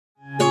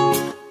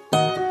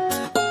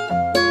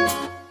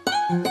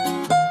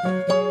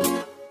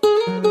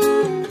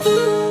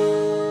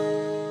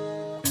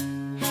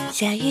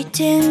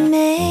天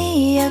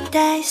没有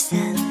带伞，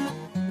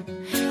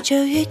就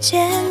遇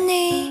见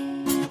你，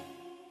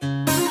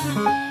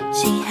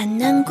心寒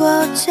难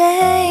过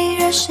脆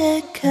弱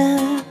时刻，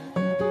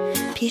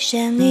披上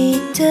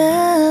你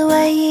的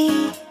外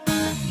衣，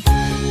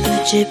不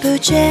知不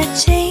觉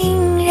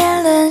竟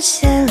然沦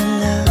陷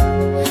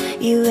了，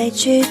一委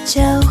屈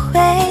就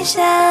会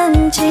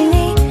想起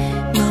你，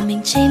莫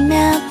名其妙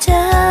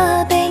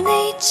的被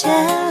你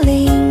占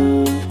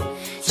领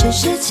这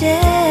世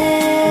界。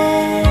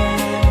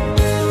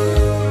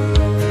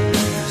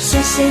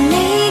谢谢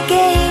你给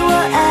我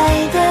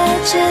爱的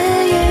治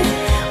愈，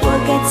我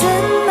该怎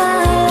么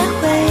来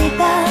回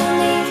报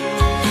你？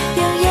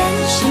用眼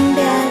神标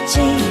记，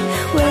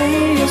温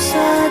柔锁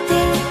定，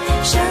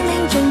生命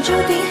中注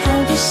定好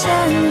的相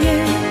遇。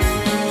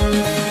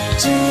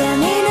只要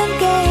你能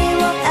给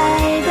我爱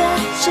的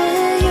治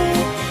愈，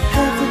呵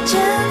护着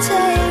脆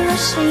弱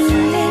心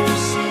灵，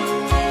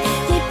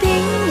你冰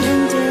冷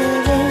的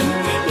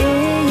脸也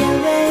要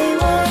为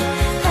我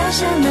画上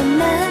满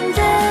满的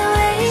微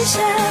笑。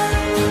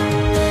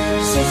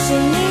谢谢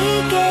你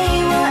给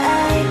我爱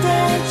的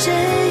治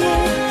愈，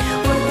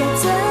我该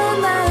怎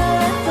么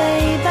来回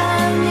报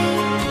你？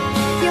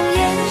用眼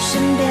神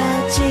标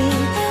记，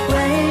温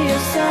柔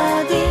锁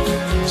定，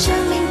生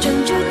命中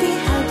注定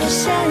好的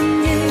相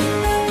遇。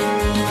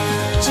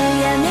只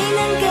要你能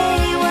给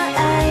我爱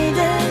的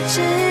治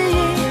愈，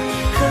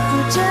呵护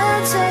着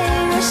脆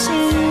弱心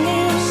灵，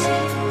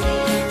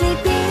你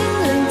冰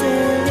冷的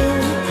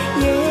脸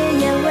也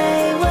要为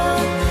我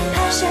画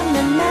上满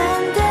满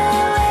的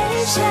微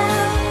笑，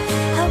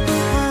好不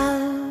好？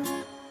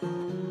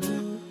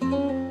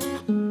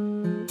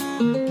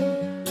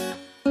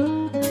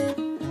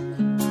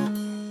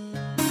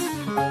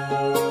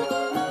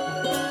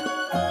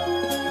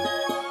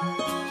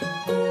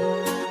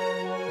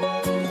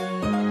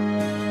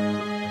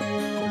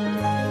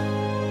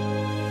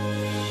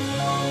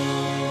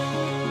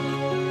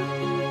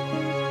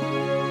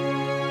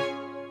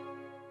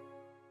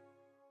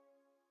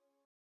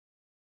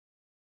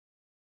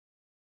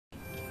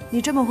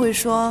你这么会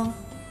说，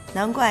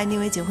难怪宁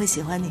为瑾会喜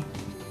欢你。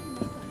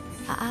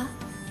啊！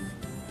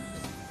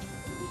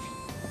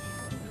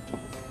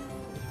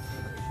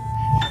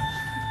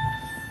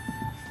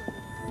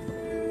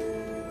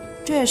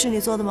这也是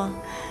你做的吗？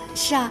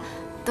是啊，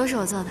都是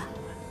我做的。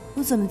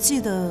我怎么记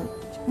得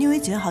宁为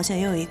瑾好像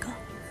也有一个？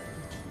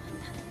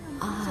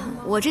啊，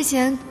我之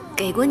前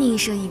给过宁医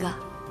生一个。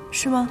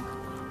是吗？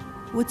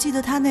我记得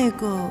他那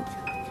个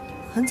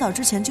很早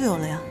之前就有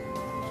了呀。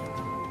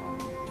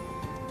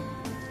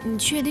你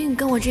确定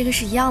跟我这个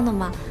是一样的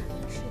吗？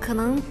可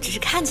能只是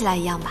看起来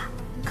一样吧。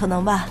可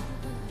能吧。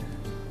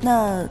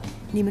那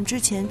你们之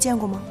前见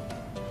过吗？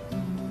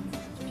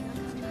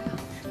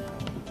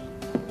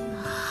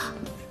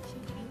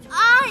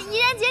啊，怡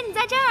然姐，你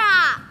在这儿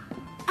啊！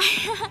哎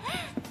呀，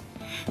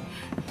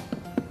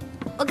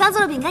我刚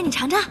做了饼干，你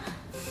尝尝。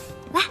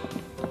来。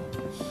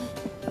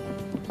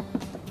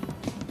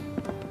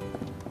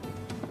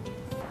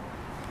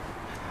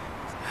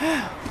哎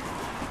呀，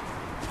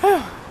哎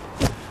呀。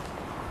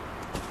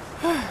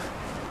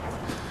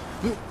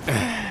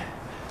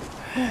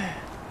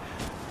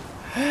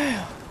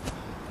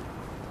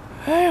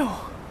哎呦！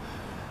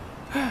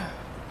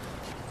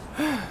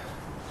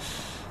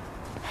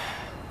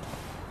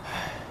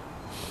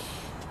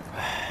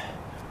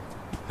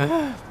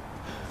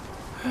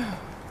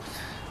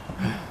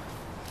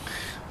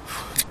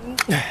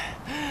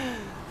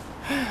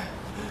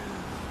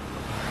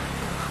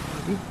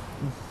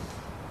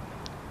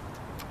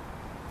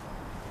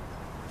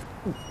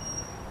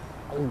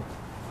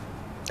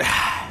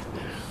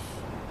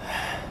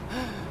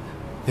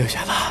刘雪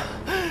子，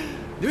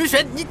刘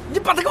雪，你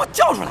把他给我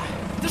叫出来！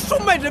这收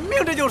买人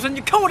命，这就是！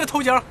你看我这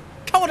头型，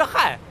看我这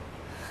汗，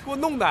给我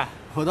弄的。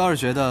我倒是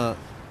觉得，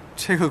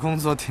这个工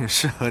作挺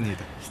适合你的。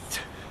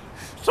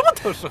什么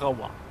挺适合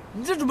我？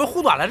你这准备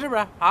护短了是不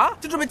是？啊，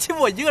就准备欺负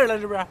我一个人了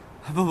是不是？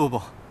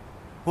不，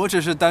我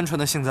只是单纯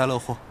的幸灾乐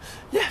祸。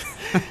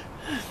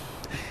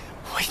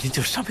我一定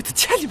就是上辈子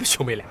欠你们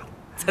兄妹俩，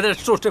才得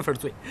受这份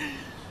罪。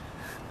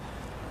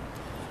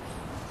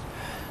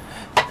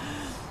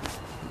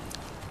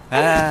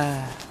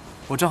哎，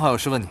我正好有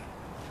事问你。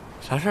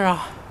啥事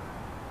啊？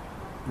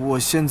我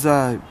现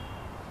在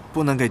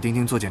不能给丁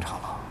丁做检查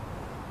了。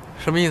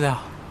什么意思呀？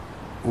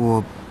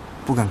我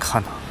不敢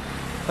看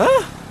他。嗯。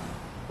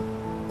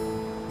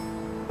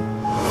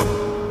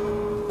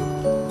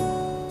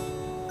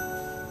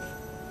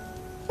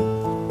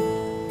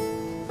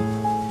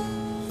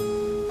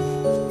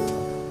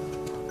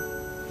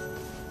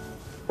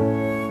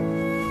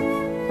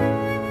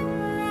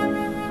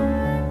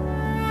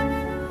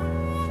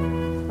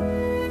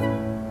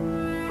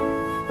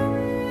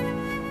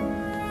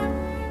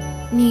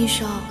宁医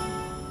生，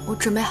我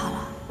准备好了。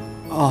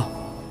好。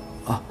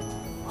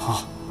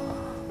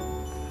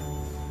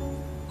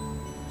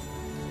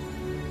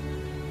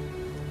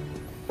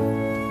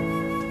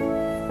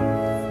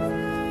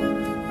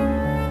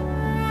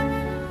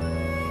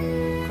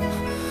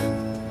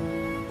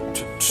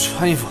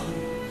穿衣服。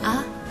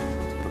啊？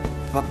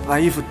把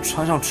衣服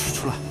穿上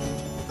出来。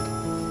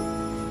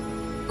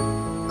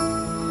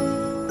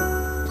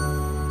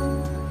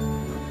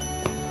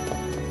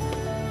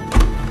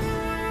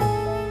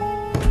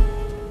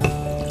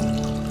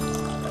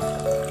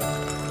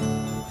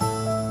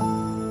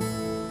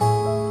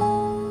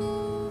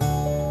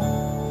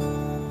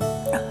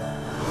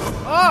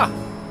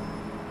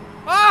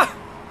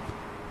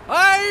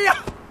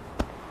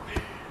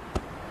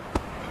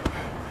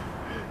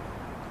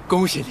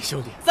恭喜你，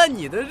兄弟，在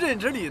你的认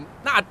知里，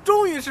那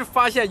终于是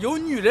发现有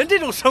女人这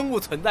种生物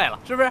存在了，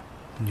是不是？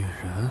女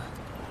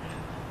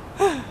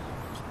人？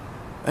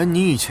哎，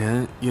你以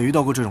前也遇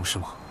到过这种事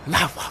吗？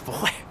那我不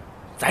会，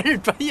咱是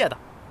专业的，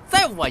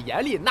在我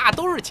眼里那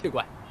都是奇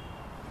怪，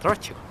都是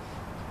奇怪。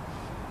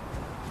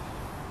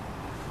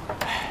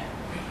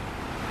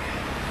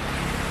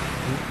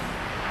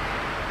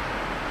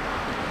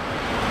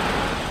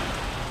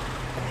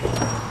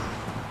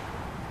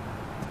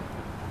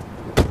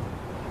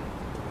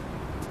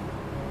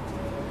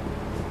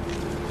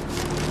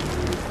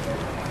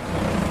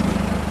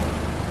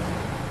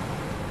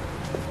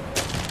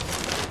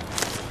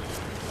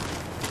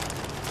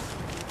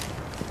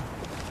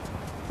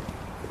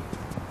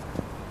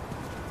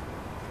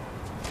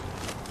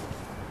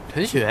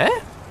陈雪，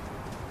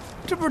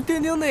这不是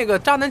丁丁那个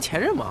渣男前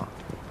任吗？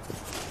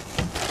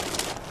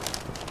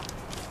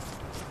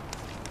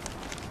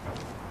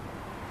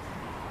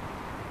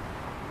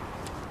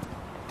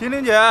丁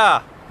丁姐，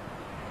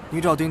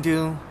你找丁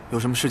丁有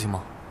什么事情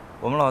吗？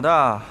我们老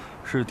大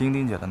是丁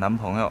丁姐的男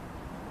朋友，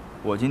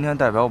我今天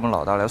代表我们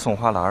老大来送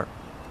花篮。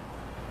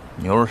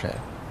你又是谁？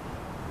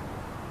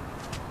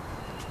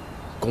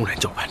公然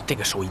叫板，这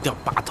个时候一定要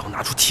霸道，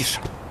拿出气势。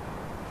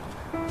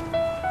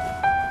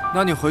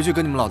那你回去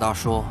跟你们老大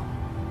说，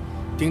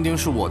丁丁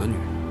是我的女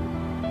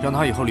人，让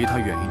他以后离她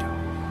远一点。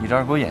你这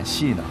儿给我演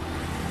戏呢？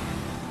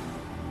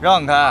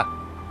让开，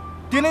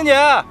丁丁姐。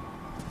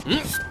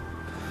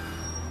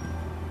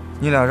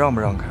你俩让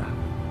不让开？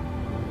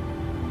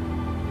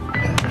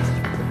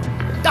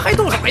这还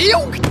动手？哎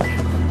呦，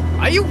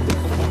哎呦，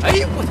哎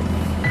呦！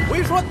我跟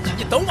你说，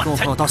你等我。跟我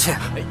朋友道歉。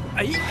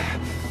哎，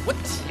我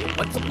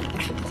走，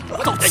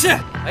我道歉。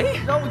哎，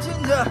让我进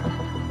去。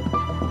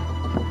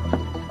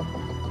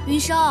云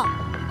生，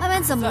外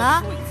面怎么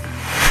了？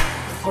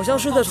好像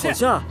是在吵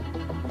架。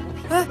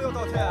哎，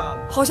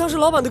好像是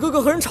老板的哥哥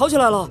和人吵起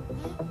来了。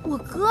我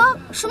哥？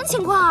什么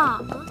情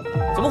况？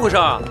怎么回事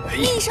啊？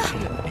医生，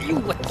哎呦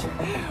我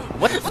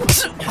大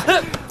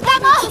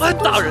哥，还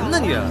打人呢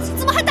你？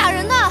怎么还打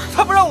人呢？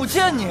他不让我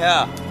见你。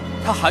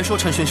他还说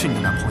陈璇是你的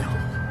男朋友，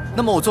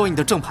那么我作为你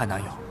的正牌男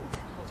友，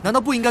难道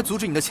不应该阻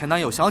止你的前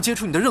男友想要接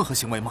触你的任何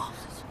行为吗？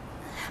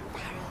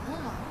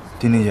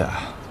丁丁姐，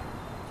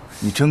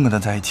你真跟他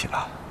在一起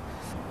了？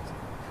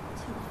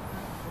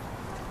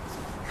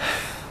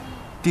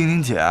丁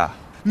丁姐，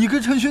你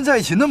跟陈勋在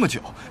一起那么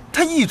久，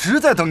他一直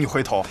在等你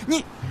回头。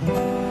你，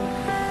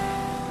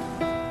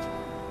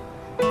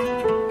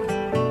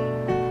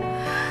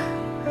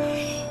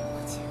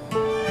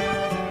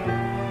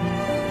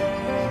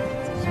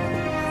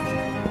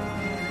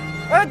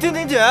哎，丁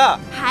丁姐，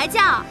还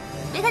叫？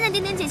没看见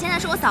丁丁姐现在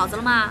是我嫂子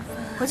了吗？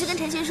回去跟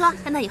陈勋说，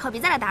让他以后别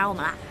再来打扰我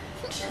们了。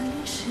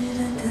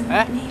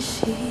哎，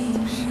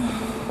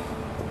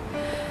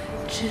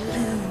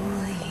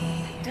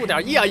注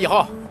点意啊，以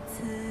后。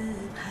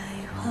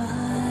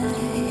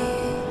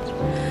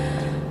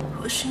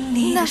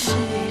宁大夫，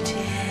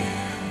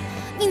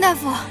宁大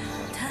夫，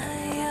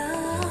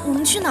我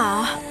们去哪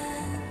儿？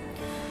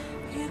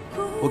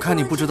我看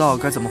你不知道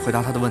该怎么回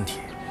答他的问题，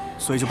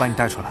所以就把你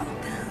带出来了。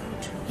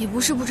也不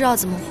是不知道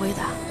怎么回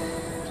答，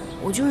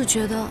我就是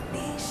觉得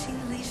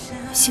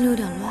心里有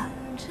点乱。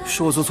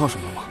是我做错什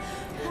么了吗？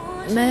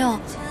没有，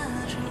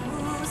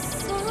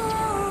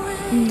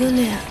你的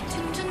脸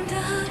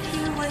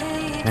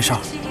没事儿，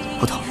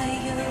不疼。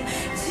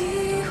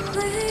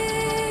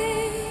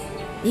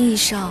意义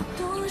上，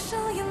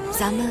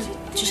咱们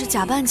只是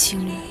假扮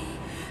情侣，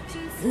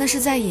那是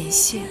在演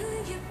戏，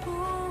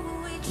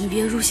你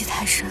别入戏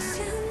太深。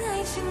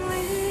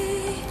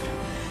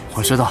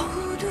我知道。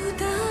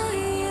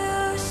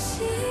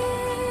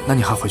那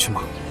你还回去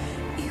吗？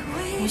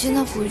我现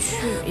在回去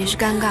也是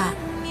尴尬，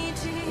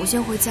我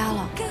先回家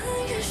了。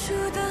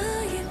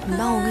你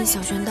帮我跟小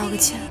璇道个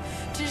歉。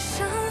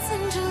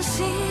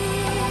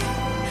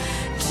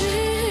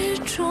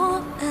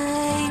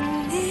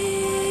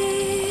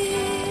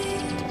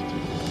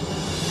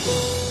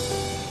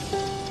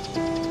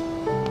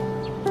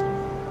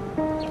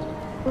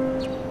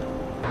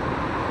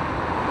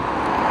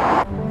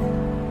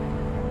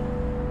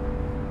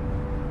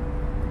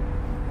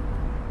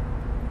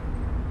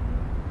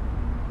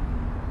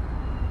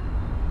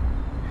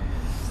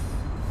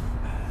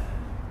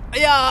哎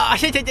呀，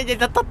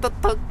疼，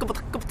胳膊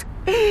疼。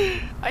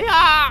哎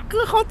呀，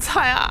哥好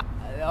惨啊！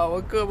哎呀，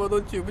我胳膊都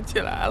举不起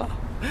来了。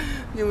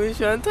宁文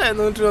璇太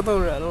能折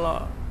腾人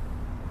了，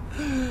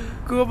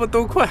胳膊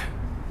都快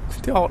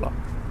掉了。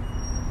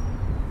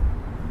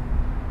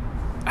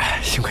哎，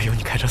幸亏有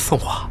你开车送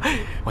我，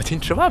我请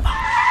你吃饭吧。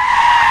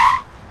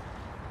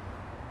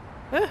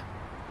哎，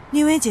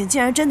宁为谨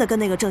竟然真的跟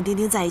那个郑丁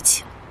丁在一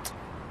起了。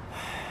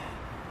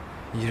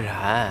依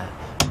然，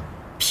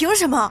凭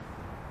什么？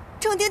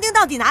郑丁丁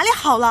到底哪里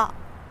好了？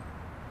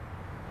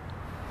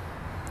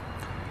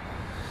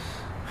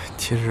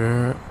其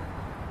实，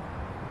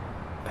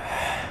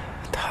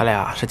他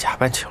俩是假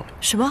扮情侣。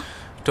什么？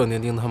郑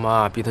丁丁他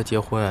妈逼他结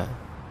婚。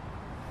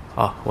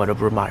啊，我这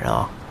不是骂人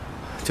啊，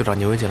就找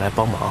宁为谨来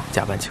帮忙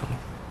假扮情侣。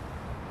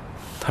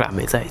他俩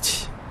没在一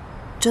起。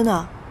真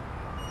的？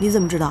你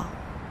怎么知道？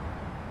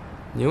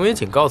宁为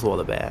谨告诉我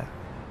的呗。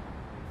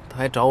他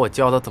还找我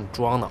教他怎么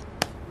装呢。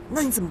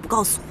那你怎么不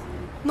告诉我？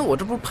那我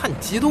这不是怕你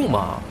激动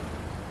吗？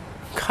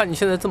看你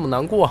现在这么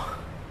难过，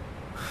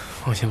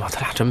放心吧，他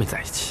俩真没在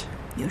一起。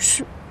也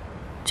是，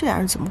这俩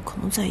人怎么可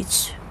能在一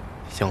起？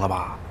行了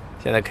吧，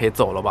现在可以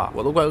走了吧？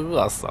我都快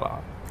饿死了。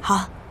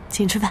好，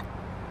请你吃饭。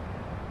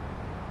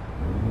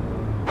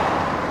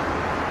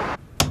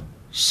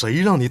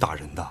谁让你打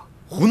人的？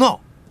胡闹！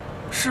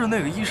是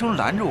那个医生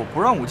拦着我不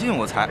让我进，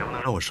我才……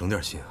让我省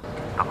点心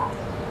啊！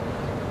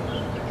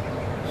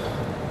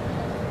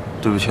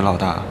对不起，老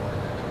大。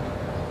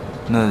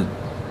那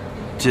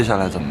接下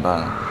来怎么办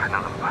啊？还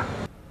能怎么办？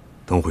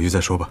等我回去再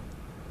说吧。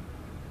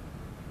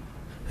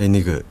哎，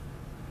那个，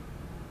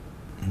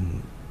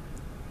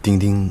丁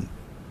丁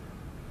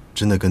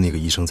真的跟那个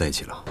医生在一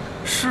起了？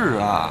是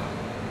啊。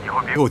以后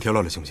别给我添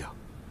乱了，行不行？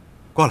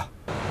挂了。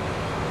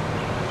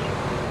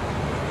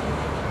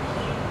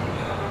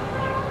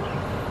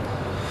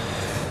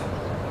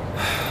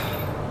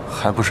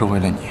还不是为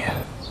了你。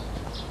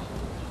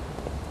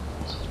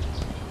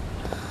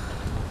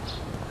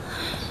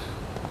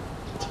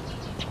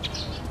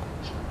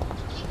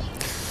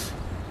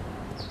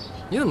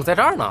你怎么在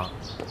这儿呢？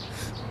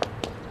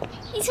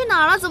你去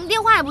哪儿了？怎么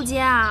电话也不接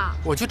啊？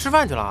我去吃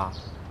饭去了。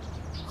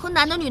和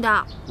男的女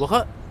的？不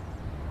是，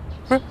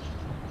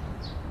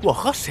我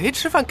和谁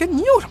吃饭跟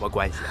你有什么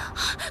关系啊？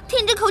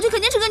听你这口气，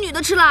肯定是跟女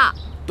的吃了。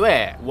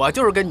对，我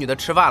就是跟女的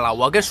吃饭了。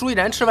我跟舒依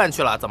然吃饭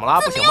去了，怎么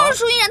了？不行吗？怎么又是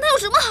舒依然？她有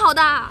什么好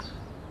的？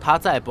她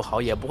再不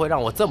好，也不会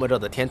让我这么热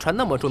的天穿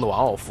那么重的玩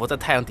偶服，在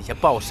太阳底下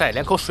暴晒，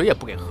连口水也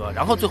不给喝，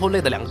然后最后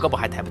累得两个胳膊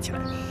还抬不起来。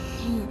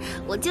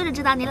我就是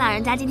知道您老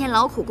人家今天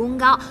劳苦功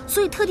高，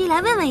所以特地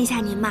来问问一下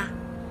您嘛。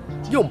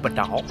用不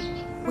着，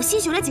我新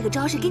学了几个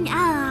招式给你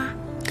按啊。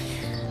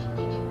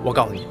我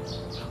告诉你，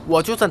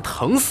我就算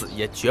疼死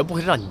也绝不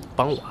会让你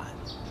帮我按。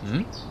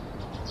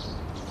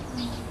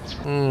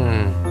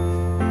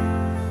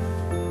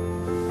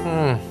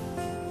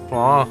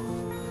爽，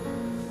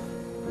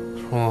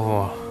舒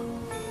服。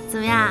怎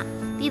么样，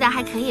力道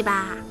还可以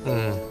吧？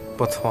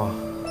不错。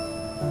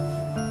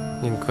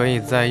你可以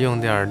再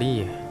用点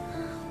力。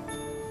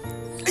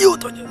哎呦，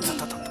等，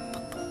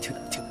轻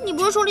点。你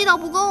不是说力道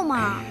不够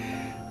吗？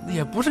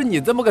也不是你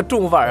这么个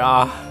重法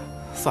啊。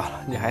算了，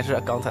你还是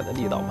刚才的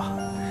力道吧。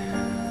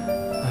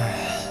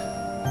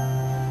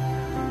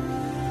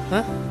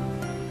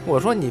我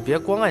说你别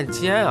光按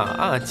肩啊，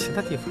按其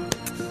他地方。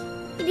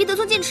你别得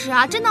寸进尺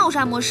啊！真当我是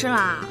按摩师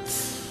了？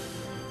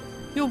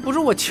又不是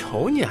我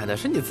求你按的，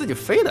是你自己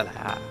非得来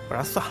按，不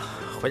然算了，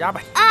回家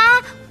吧。啊！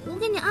我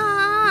给你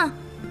按，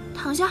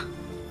躺下。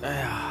哎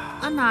呀，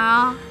按哪儿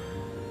啊？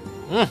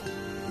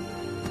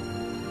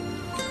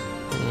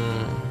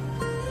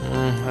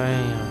哎呀，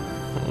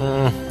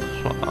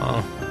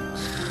爽。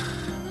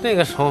这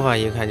个手法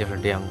一看就是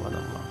练过的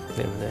嘛，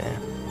对不对？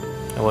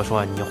我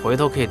说你回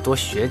头可以多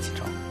学几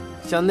招，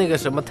像那个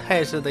什么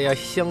泰式的呀、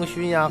香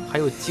薰呀，还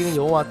有精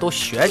油啊，都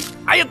学。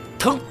哎呀，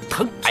疼！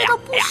哎呀，知道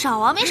不少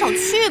啊，没少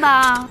去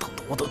吧？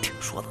我都听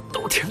说的，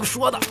都听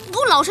说的。你给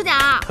我老实点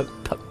啊！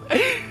疼！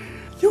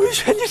刘一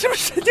璇，你是不是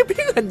神经病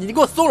啊？你给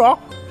我松手！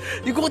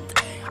你给我，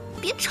哎呀，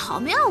别吵，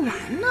没按完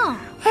呢。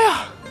哎呀，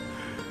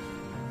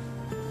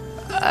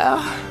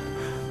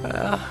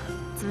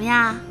怎么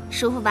样，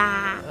舒服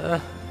吧？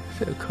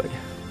这个可以。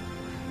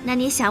那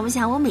你想不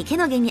想我每天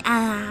都给你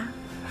按啊？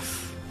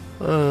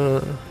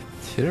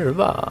其实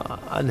吧，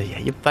按的也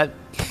一般。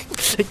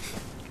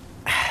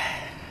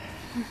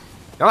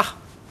行了，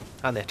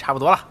按的也差不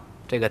多了，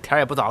这个天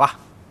也不早了，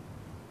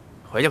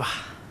回去吧。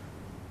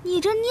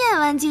你这念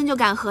完经就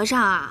赶和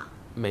尚啊？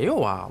没有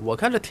啊，我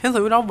看这天色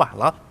有点晚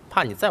了，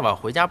怕你再晚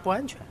回家不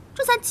安全。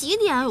这才几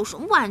点，有什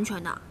么不安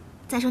全的？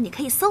再说你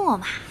可以送我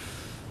嘛。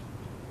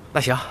那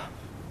行，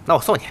那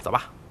我送你，走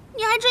吧。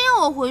你还真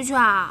要我回去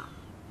啊？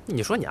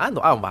你说你按都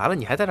按完了，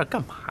你还在这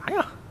干嘛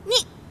呀？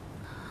你，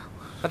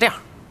那这样，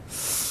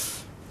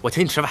我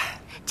请你吃饭。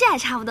这还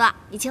差不多。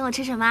你请我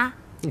吃什么？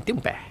你定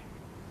呗。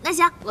那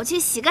行，我去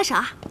洗个手。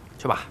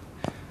去吧。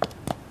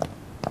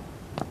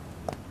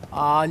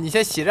你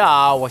先洗着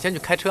啊，我先去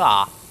开车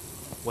啊。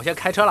我先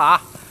开车了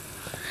啊。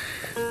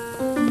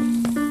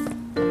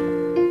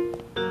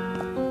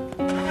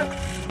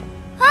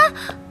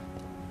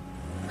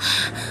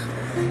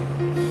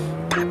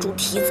大猪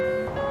蹄子。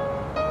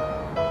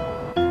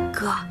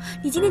哥，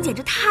你今天简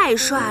直太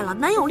帅了，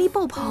男友力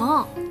爆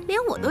棚，连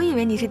我都以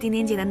为你是丁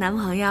丁姐的男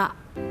朋友。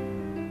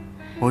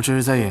我只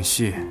是在演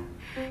戏。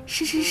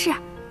是，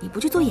你不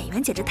去做演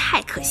员简直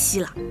太可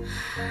惜了。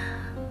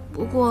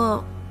不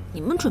过，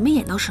你们准备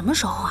演到什么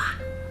时候啊？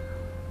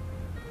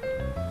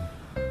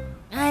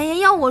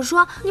要我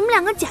说，你们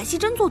两个假戏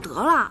真做得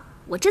了。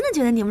我真的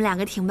觉得你们两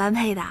个挺般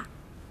配的。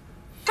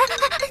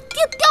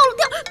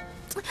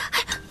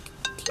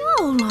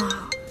掉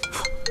了。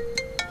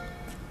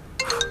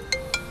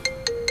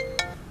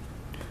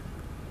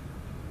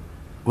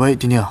喂，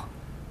丁丁，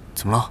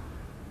怎么了？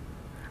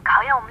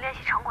考验我们练习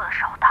成果的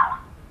时候到了。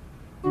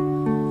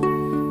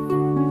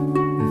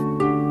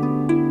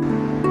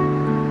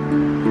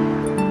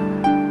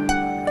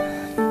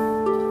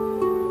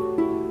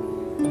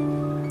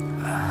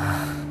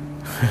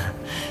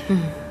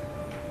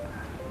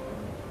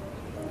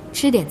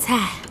吃点菜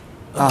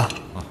啊。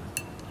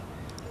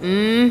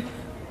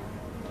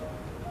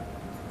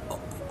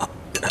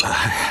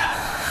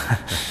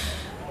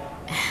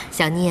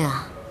小宁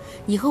啊，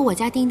你和我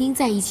家丁丁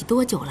在一起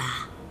多久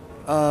啦？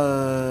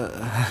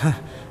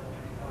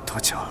多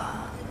久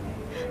了？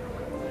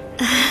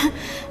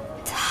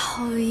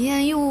讨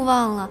厌，又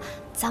忘了，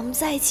咱们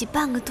在一起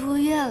半个多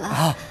月了。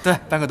啊，对，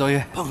半个多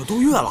月。半个多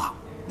月了？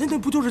那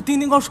不就是丁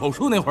丁刚手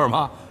术那会儿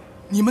吗？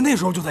你们那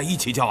时候就在一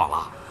起交往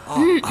了？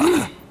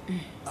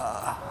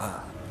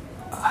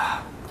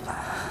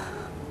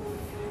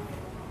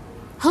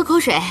喝口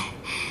水。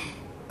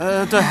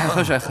对，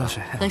喝水。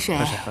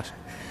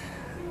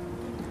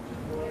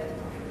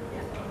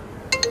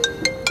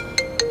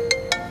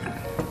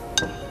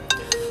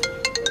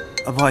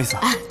不好意思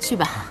啊，去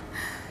吧。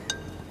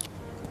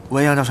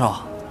喂，杨教授，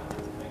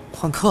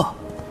换课。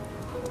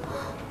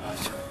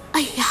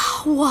哎呀，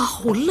哇，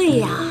好累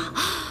呀！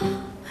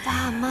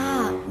爸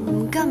妈，你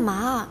们干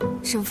嘛？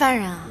审犯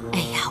人啊？哎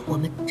呀，我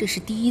们这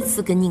是第一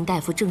次跟宁大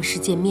夫正式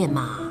见面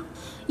嘛，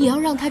也要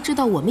让他知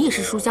道我们也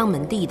是书香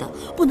门第的，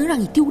不能让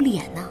你丢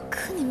脸呢。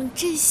可你们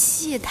这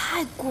戏也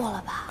太过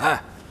了吧？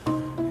哎，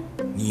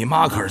你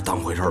妈可是当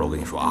回事了，我跟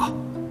你说啊，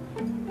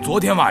昨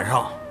天晚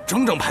上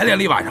整整排练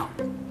了一晚上。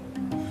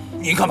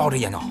你看把我这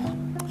眼睛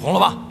红了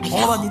吧？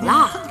红了吧？好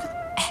啦，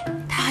哎，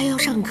他还要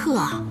上课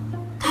啊？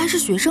他还是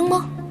学生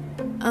吗？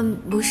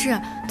不是，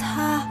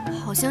他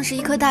好像是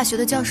医科大学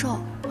的教授。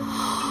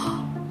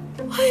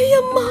哎呀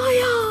妈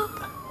呀，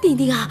丁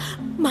丁啊，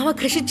妈妈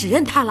可是只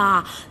认他了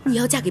啊！你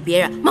要嫁给别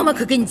人，妈妈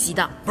可给你急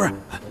的。不是，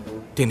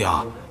丁丁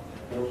啊，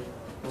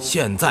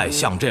现在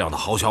像这样的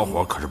好小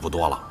伙可是不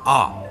多了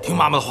啊！听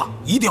妈妈的话，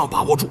一定要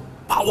把握住，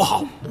把握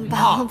好。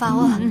把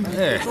握。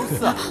哎，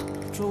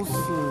周四，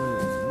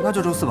那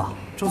就周四吧。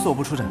周四我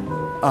不出诊。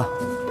啊，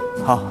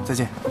好，再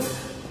见。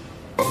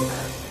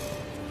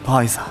不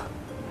好意思啊。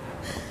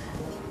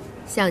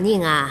小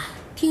宁啊，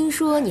听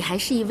说你还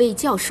是一位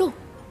教授。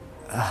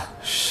啊，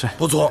是。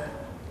不错，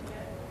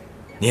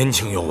年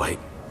轻有为，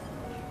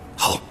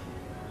好。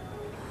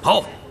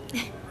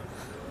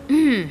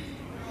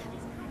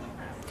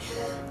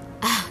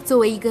作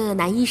为一个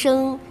男医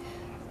生，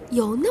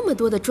有那么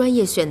多的专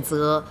业选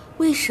择，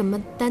为什么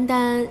单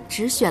单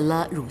只选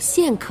了乳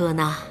腺科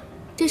呢？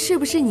这是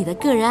不是你的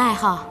个人爱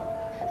好？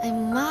哎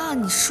妈，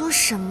你说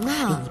什么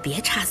呢？你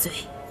别插嘴。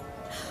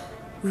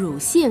乳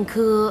腺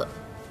科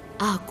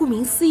啊，顾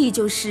名思义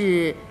就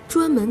是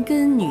专门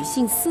跟女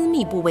性私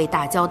密部位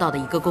打交道的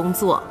一个工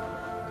作。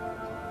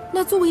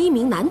那作为一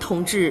名男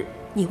同志，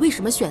你为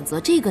什么选择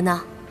这个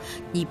呢？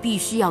你必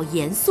须要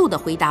严肃地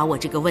回答我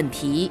这个问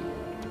题。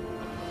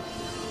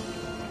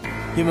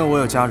因为我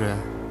有家人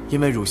因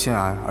为乳腺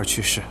癌而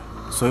去世，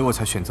所以我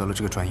才选择了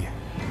这个专业。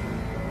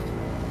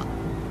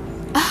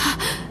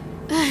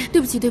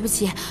对不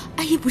起，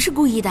阿姨不是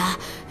故意的。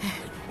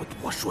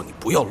我说你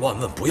不要乱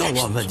问，不要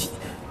乱问你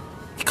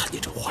看你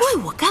这话。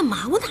怪我干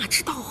嘛？我哪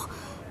知道？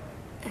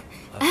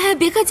哎，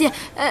别客气，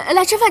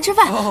来吃饭。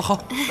好，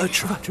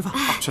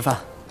吃饭。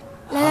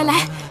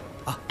来，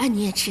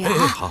你也吃啊。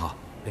好。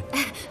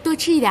多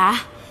吃一点啊。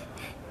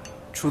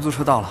出租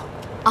车到了。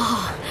哦。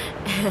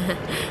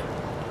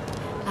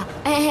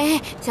哎，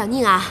小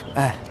宁啊，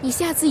你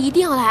下次一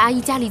定要来阿姨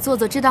家里坐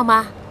坐，知道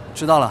吗？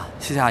知道了，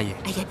谢谢阿姨。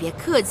哎呀，别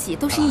客气，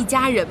都是一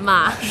家人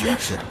嘛。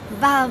是。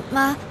爸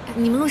妈，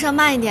你们路上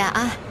慢一点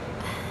啊。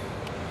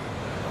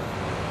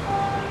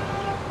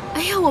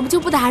哎呀，我们就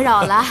不打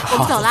扰了，我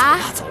们走啦。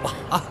走吧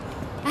啊！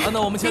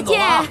那我们先走了。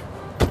再见。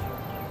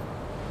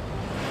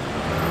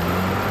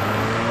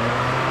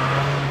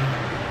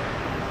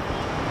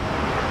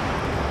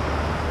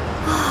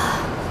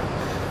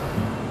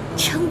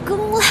成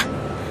功了！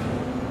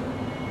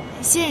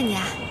谢谢你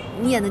啊，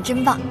你演的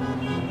真棒。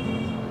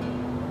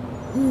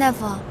大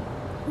夫，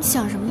你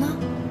想什么呢？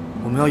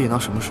我们要演到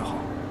什么时候？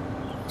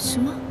什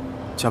么？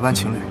假扮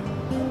情侣，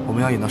我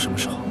们要演到什么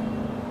时候？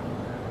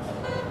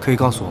可以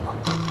告诉我吗？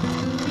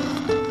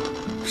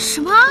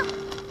什么？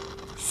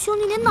兄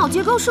弟，你脑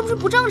结构是不是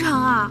不正常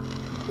啊？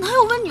哪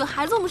有问女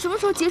孩子我们什么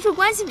时候结束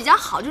关系比较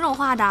好这种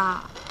话的？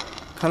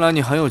看来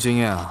你很有经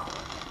验啊。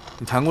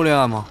你谈过恋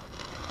爱吗？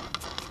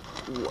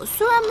我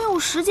虽然没有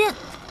实践，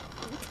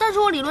但是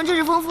我理论知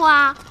识丰富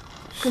啊。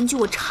根据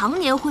我常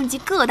年混迹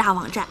各大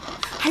网站，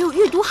还有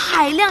阅读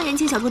海量言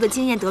情小说的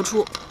经验得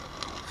出，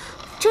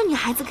这女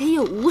孩子可以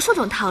有无数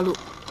种套路，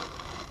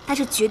但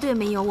是绝对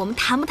没有我们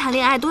谈不谈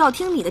恋爱都要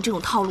听你的这种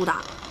套路的。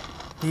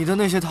你的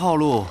那些套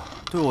路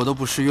对我都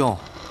不适用。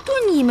对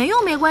你没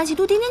用没关系，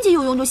对丁丁姐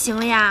有用就行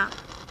了呀。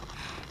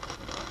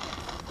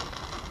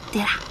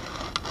对了，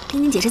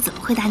丁丁姐是怎么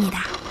回答你的？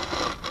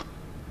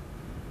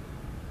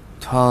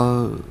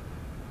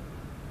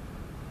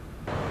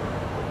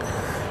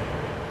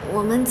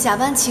我们假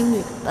扮情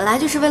侣本来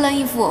就是为了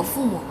应付我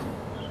父母，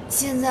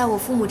现在我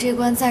父母这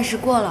关暂时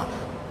过了，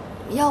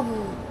要不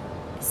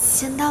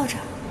先到这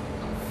儿。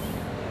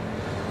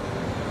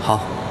好。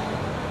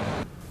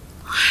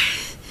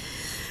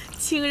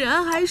竟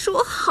然还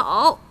说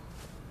好。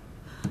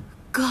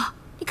哥，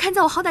你看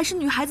在我好歹是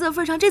女孩子的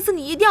份上，这次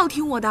你一定要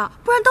听我的，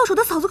不然到手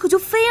的嫂子可就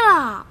飞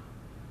了。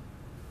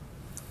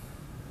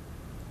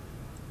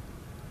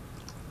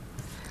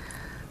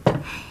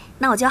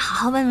那我就要好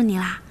好问问你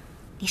啦，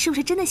你是不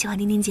是真的喜欢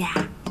丁丁姐啊？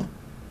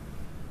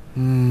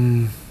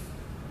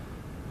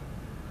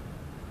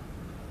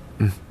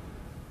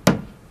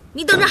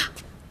你等着。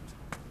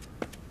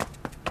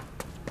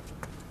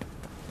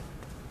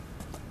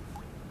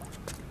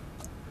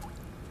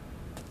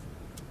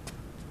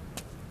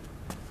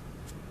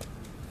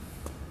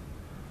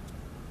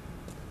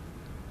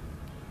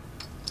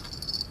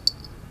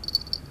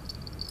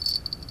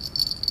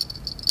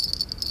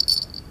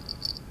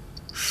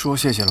说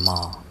谢谢了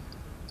吗？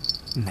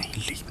没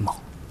礼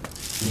貌。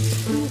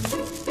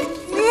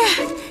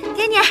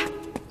给你，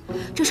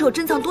这是我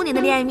珍藏多年的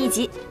恋爱秘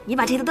籍，你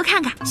把这些都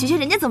看看，学学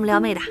人家怎么撩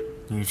妹的。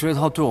你这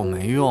套对我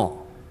没用。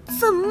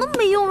怎么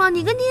没用了？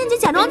你跟丁丁姐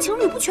假装情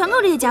侣，不全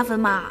靠这些加分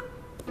吗？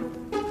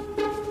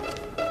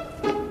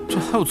这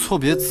还有错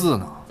别字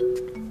呢，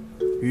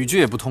语句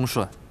也不通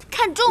顺。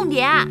看重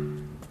点。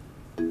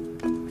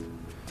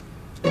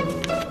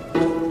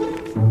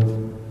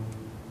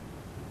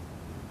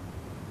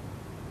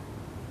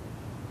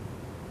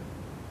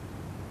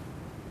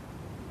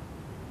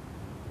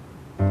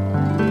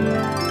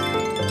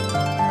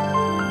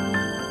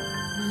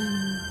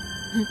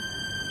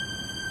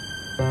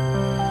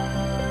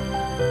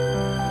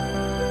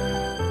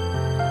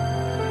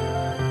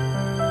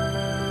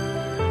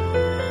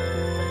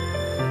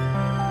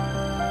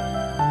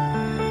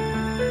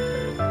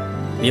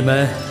你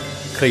们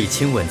可以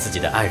亲吻自己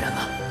的爱人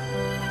了。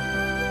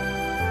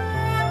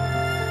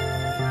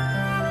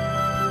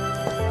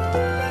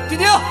丁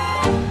丁，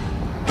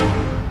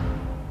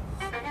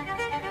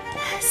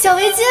小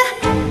围巾，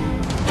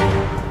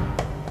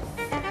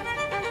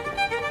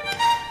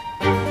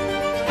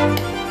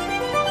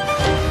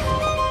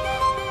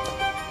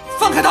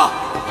放开他！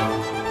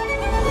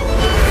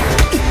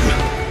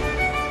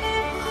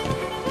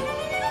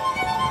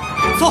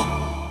走。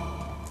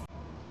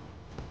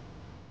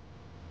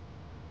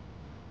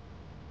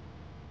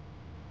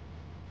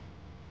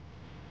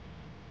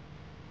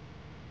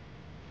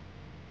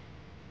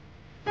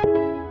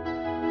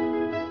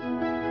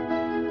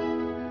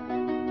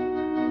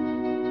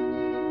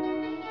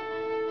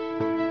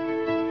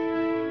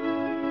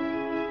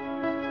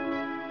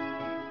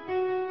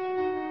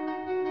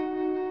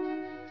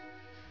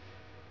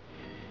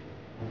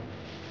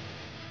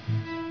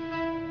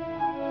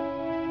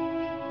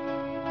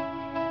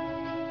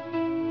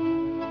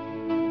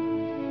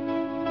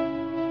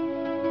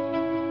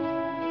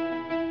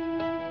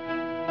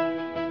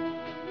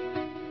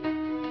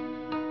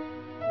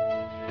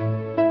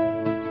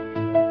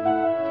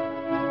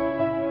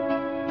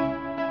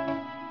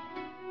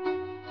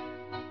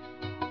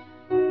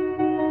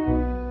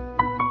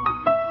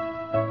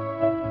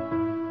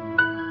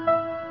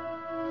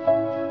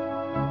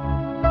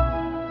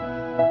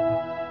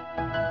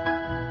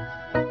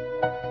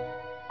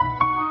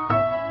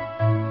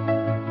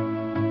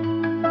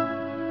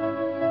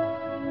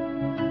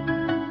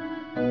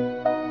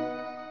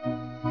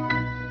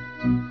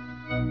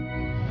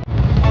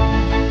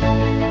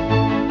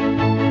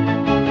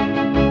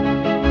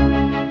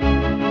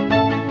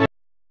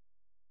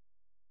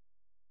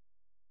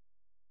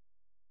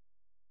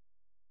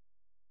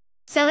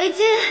小围巾，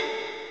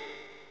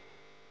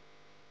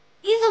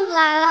你怎么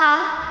来了？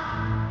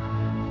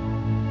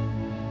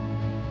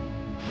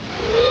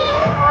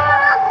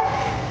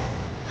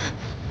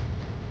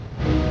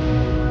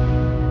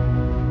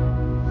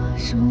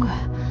什么鬼？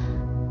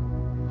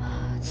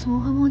怎么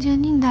会梦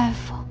见宁大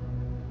夫？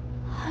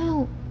还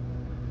有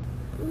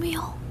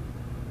喵。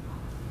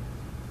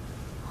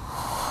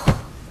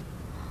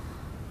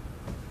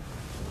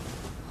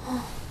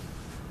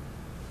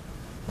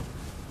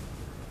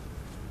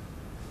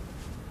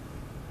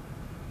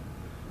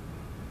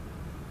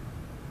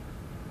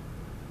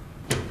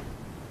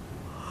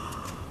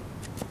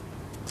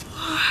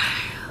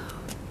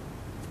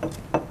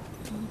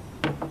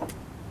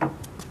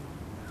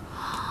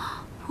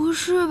不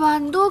是吧？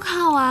你都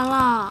看完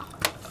了，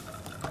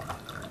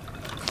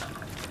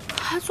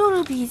还做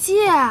了笔记？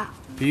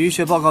比医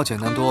学报告简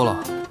单多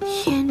了。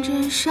天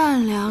真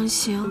善良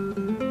型，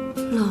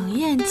冷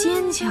艳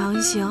坚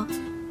强型，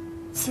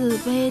自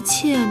卑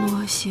怯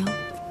懦型，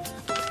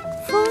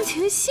风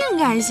情性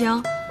感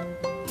型。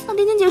那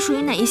丁丁姐属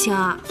于哪一型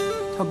啊？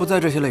她不在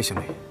这些类型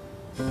里。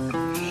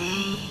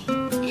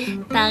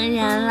当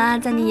然啦，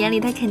在你眼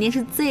里她肯定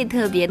是最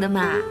特别的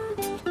嘛。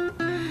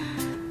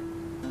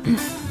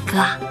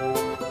哥，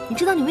你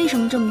知道你为什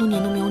么这么多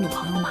年都没有女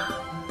朋友吗？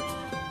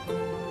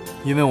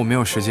因为我没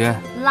有时间。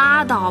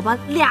拉倒吧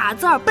，2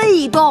字儿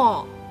被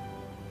动。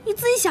你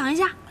自己想一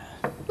下，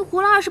你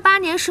活了28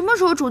年，什么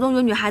时候主动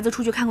约女孩子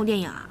出去看过电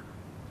影啊？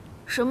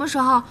什么时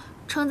候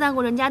称赞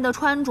过人家的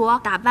穿着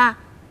打扮？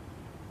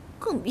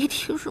更别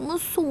提什么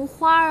送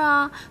花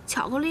啊、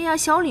巧克力啊、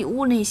小礼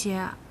物那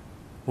些。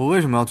我为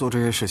什么要做这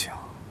些事情？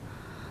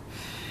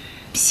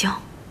行，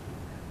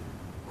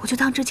我就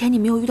当之前你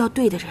没有遇到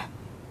对的人。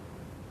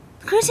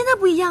可是现在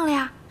不一样了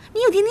呀，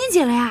你有丁丁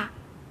姐了呀。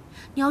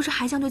你要是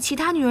还像对其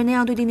他女人那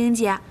样对丁丁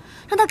姐，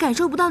让她感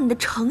受不到你的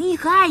诚意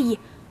和爱意，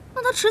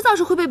那她迟早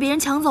是会被别人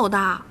抢走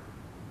的。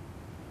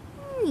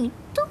你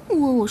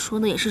瞪我说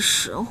的也是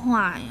实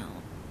话呀。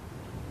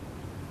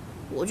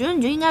我觉得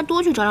你就应该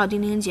多去找找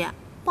丁丁姐，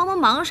帮帮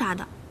忙啥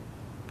的，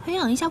培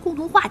养一下共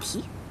同话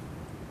题。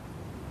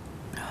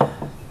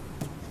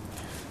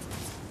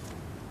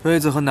杯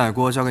子和奶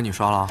锅交给你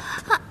刷了。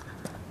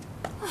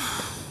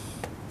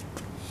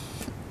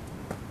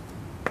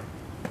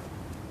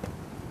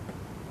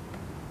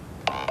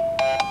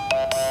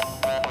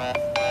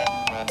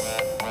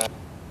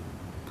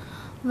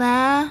喂，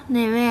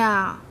哪位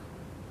啊？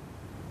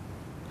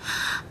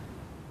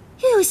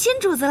又有新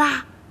主子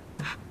啦！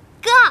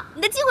哥，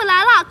你的机会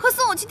来了，快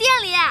送我去店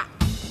里！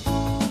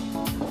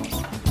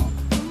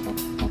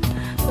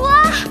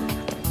哇！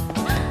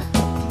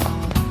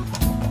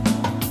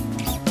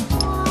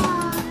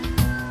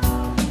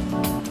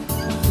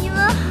你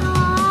们好。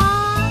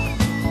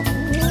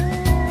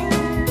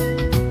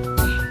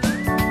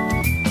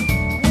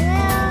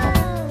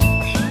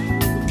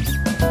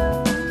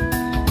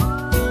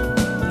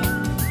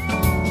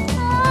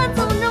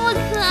怎么这么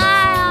可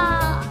爱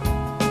啊，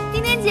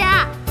丁丁姐！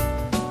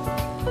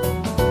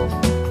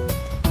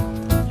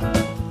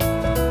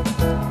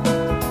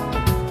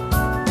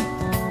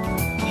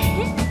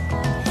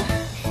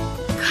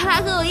快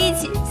来和我一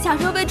起享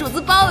受被主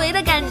子包围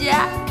的感觉。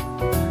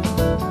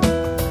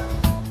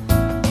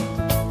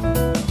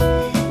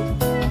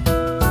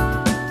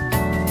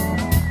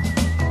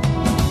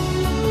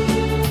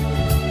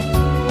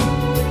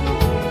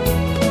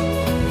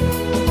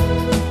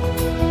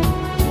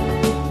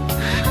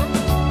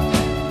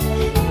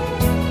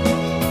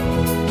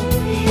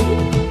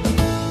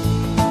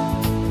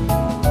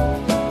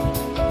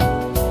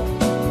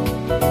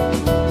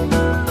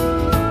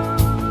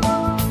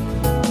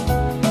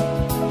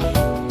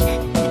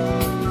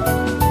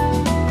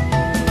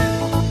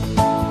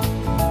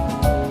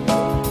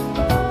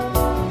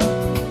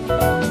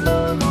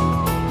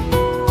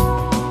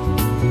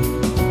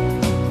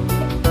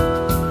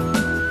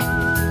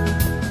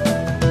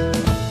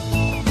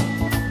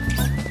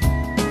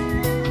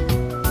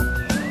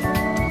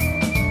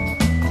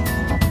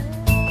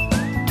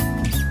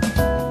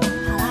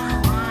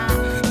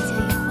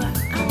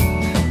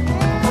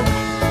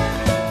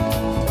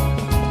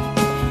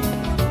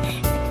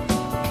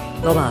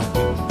老板，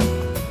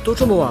都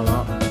这么晚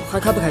了，还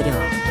开不开店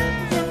啊？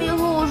先别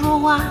和我说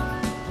话，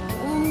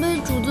我们被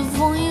主子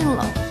封印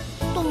了，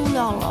动不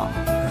了了。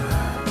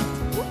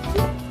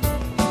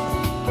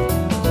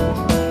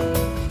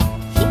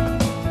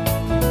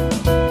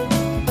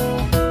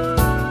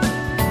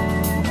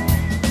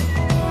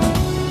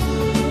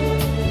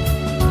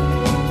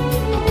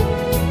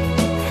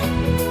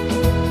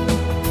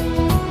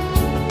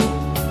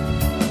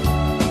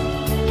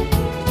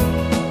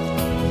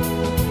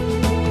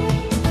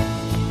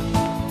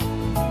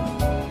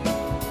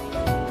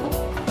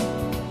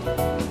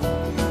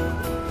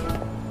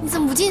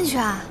不进去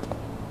啊？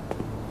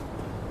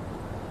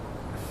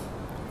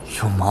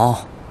有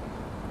毛。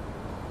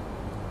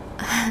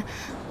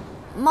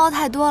猫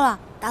太多了，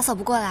打扫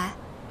不过来。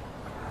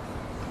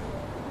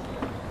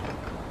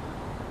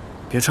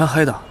别穿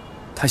黑的，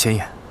太显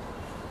眼。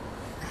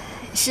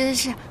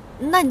是，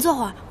那你坐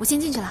会儿，我先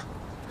进去了。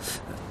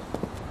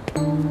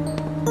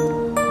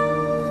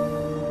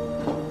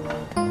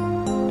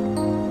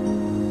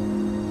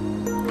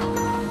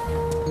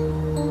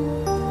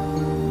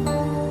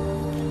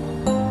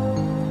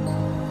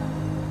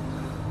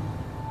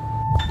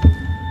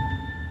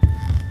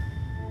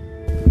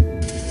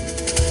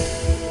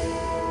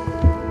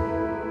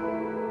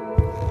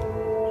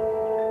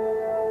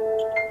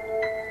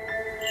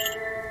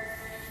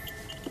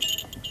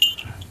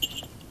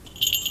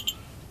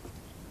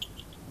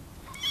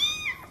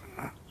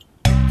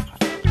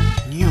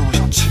你以为我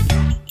想亲你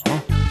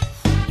啊？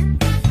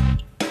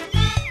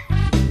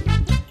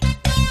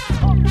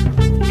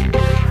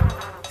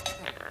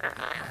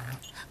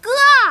哥，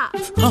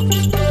你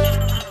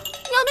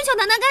要对小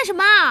楠楠干什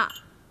么？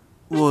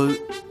我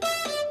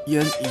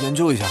研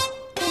究一下。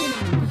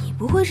你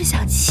不会是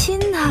想亲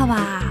她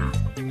吧？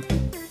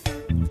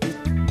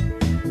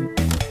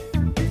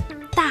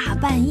大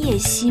半夜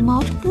吸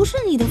猫，这不是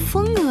你的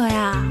风格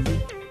呀！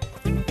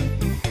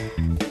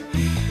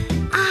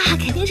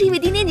肯定是因为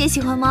丁丁姐喜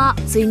欢猫，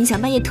所以你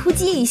想半夜突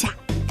击一下。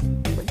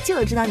我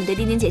就知道你对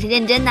丁丁姐是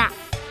认真的。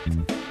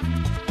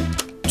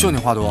就你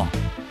话多，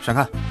闪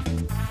开！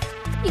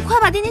你快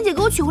把丁丁姐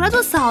给我娶回来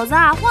做嫂子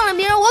啊！换了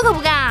别人我可不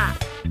干。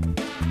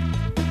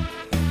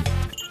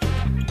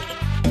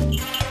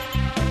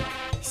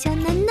小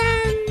楠楠。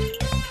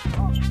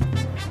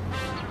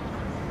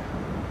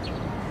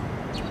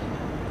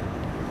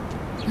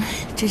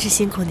真是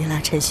辛苦你了，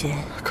陈寻。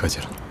客气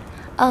了。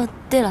哦，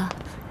对了，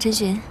陈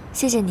寻，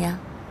谢谢你啊！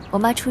我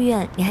妈出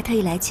院，你还特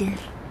意来接。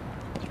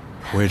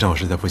我也正好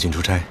是在附近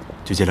出差，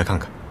就接来看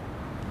看。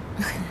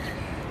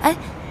哎，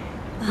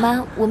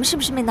妈，我们是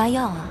不是没拿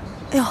药啊？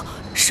哎呦，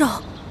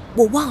少，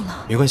我忘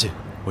了。没关系，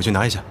我去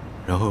拿一下，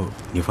然后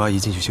你扶阿姨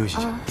进去休息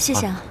去。谢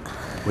谢啊。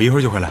我一会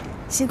儿就回来。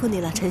辛苦你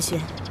了，陈寻。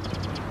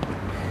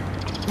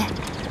来，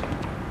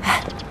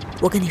哎，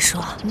我跟你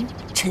说，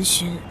陈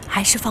寻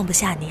还是放不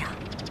下你啊。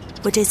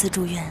我这次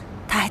住院，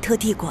他还特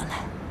地过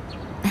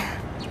来。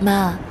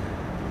妈，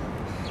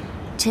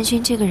陈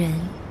寻这个人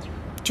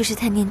就是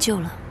太念旧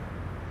了，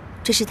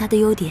这是他的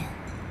优点，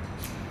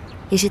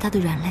也是他的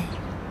软肋。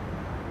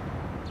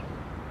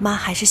妈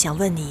还是想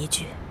问你一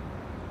句，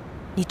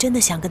你真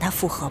的想跟他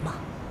复合吗？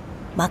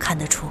妈看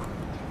得出，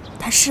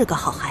他是个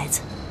好孩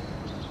子。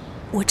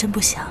我真不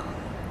想。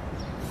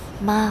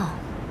妈，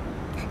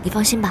你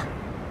放心吧，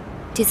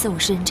这次我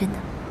是认真的。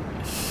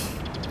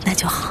那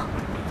就好。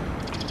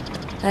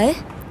哎，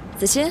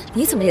子欣，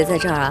你怎么也在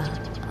这儿啊？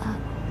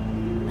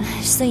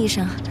孙医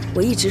生，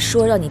我一直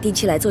说让你定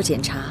期来做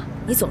检查，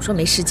你总说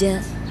没时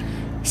间。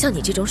像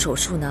你这种手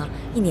术呢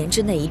，1年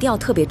之内一定要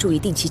特别注意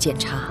定期检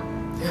查。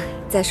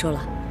再说了，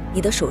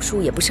你的手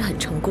术也不是很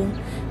成功，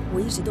我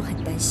一直都很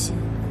担心。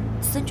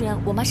孙主任，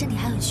我妈身体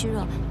还很虚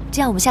弱，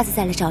这样我们下次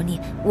再来找你。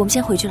我们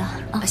先回去了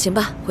啊。行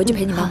吧，回去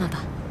陪你妈妈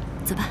吧。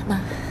走吧，妈。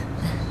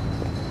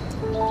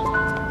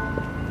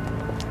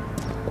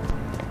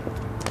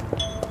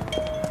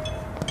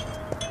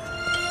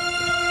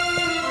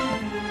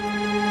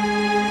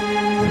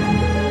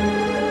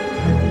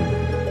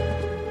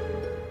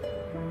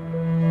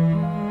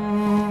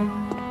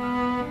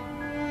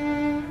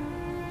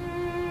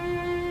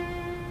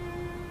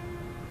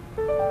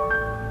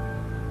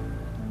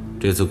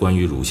这次关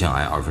于乳腺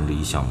癌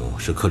1/2项目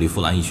是克利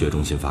夫兰医学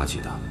中心发起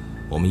的，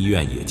我们医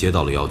院也接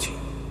到了邀请。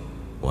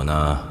我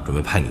呢，准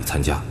备派你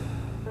参加，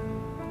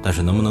但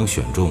是能不能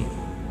选中，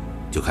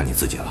就看你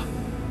自己了。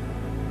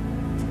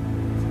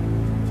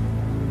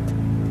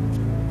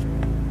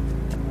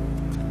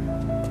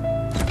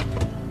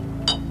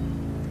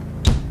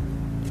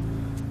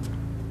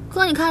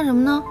哥，你看什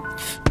么呢？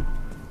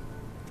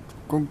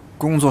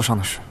工作上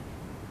的事。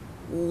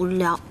无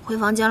聊，回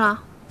房间了。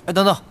哎，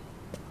等等。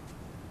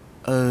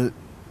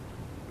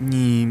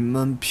你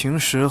们平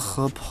时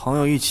和朋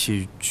友一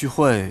起聚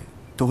会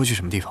都会去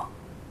什么地方？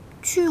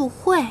聚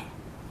会？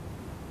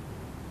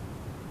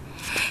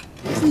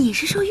你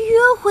是说约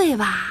会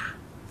吧？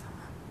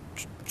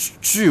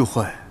聚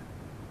会？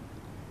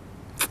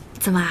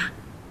怎么，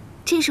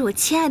这是我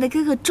亲爱的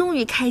哥哥终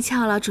于开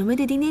窍了，准备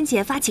对丁丁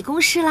姐发起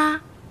攻势啦？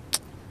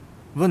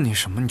问你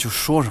什么你就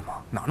说什么，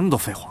哪那么多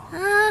废话？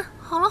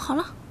好了好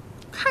了，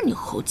看你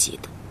猴急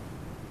的。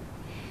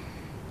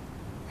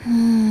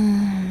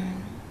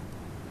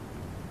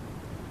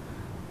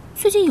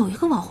最近有一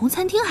个网红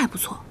餐厅还不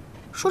错，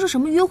说是什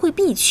么约会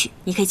必去，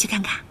你可以去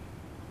看看。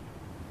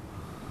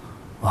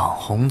网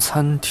红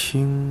餐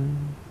厅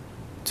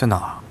在哪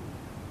儿？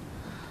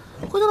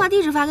回头把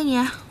地址发给你。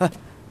哎，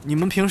你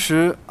们平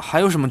时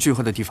还有什么聚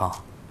会的地方？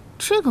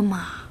这个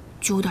嘛，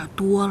就有点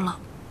多了。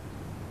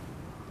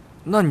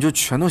那你就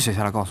全都写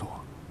下来告诉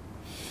我。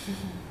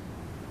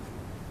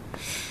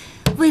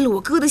为了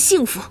我哥的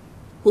幸福，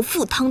我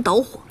赴汤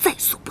蹈火，在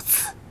所不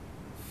辞。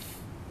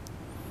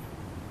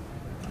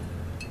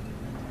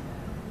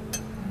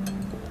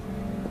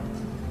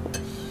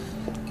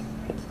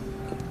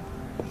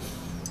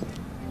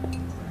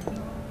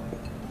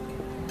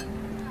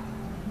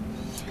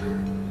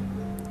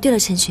对了，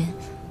陈寻，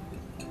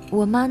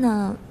我妈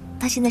呢，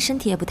她现在身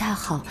体也不太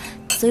好，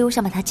所以我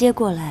想把她接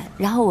过来，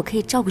然后我可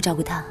以照顾照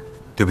顾她。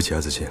对不起啊，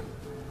子欣，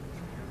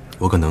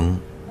我可能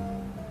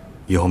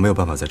以后没有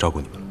办法再照顾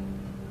你们了。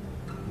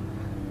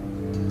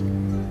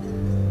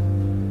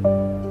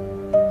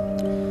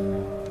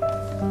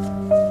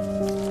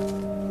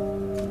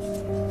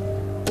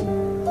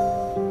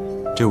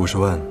这50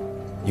万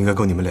应该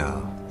够你们俩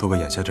度过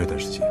眼下这段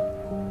时间。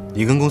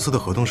你跟公司的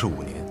合同是5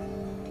年，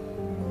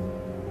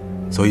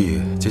所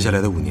以接下来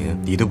的5年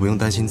你都不用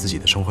担心自己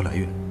的生活来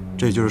源。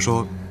这也就是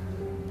说，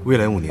未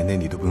来5年内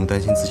你都不用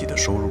担心自己的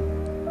收入。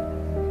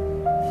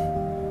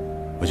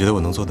我觉得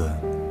我能做的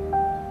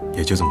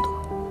也就这么多。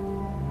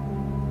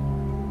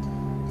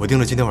我订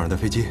了今天晚上的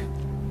飞机，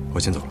我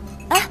先走了。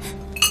哎，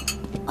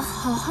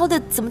好好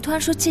的，怎么突然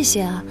说这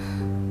些啊？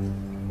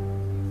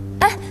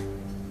哎，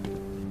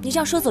你这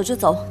样说走就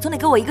走，总得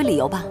给我一个理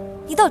由吧？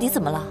你到底怎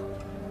么了？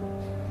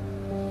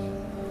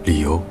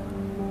理由？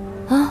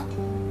啊？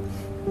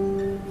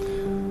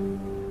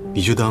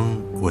你就当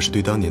我是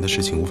对当年的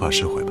事情无法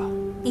释怀吧。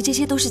你这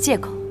些都是借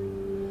口，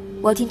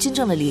我要听真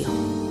正的理由。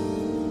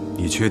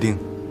你确定？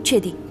确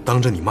定。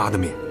当着你妈的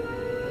面，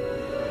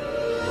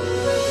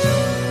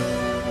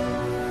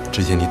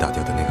之前你打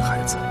掉的那个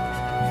孩子，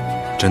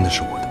真的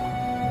是我的吗？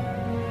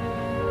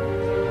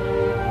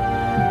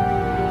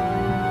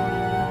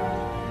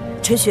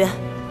陈寻，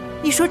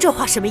你说这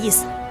话什么意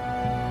思？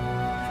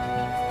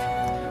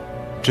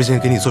之前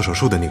给你做手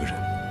术的那个人，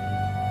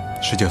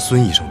是叫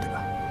孙医生，对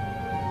吧？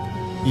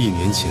 1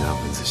年前啊，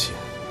文子熙，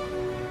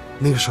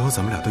那个时候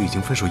咱们俩都已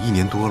经分手1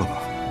年多了吧？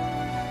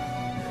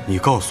你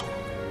告诉我，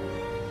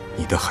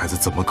你的孩子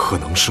怎么可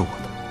能是我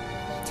的？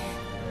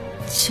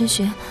陈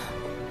璇，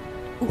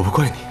我不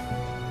怪你。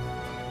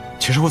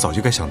其实我早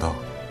就该想到，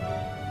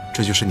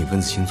这就是你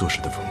温子欣做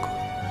事的风格。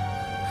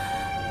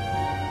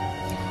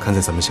看在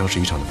咱们相识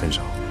一场的份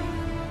上，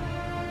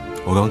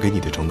我刚刚给你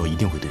的承诺一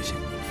定会兑现。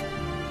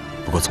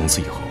不过从此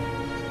以后，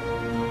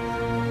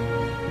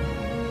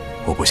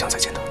我不想再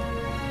见他。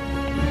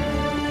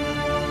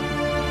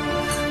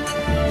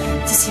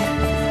子欣，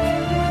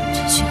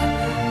陈璇，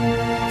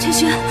陈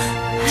璇，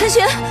陈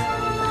璇，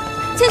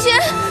陈璇，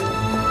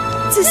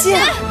子欣，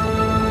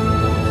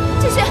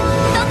陈璇，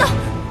你等等，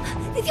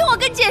你听我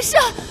跟你解释。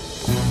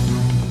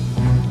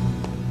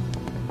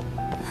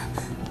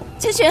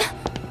陈璇，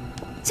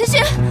陈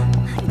璇，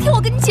你听我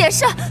跟你解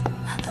释，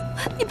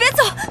你别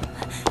走。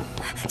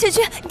陈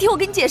璇，你听我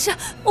跟你解释，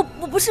我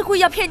不是故意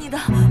要骗你的，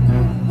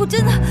我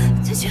真的，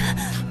陈璇，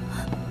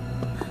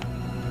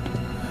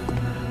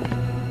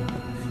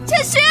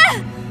陈璇。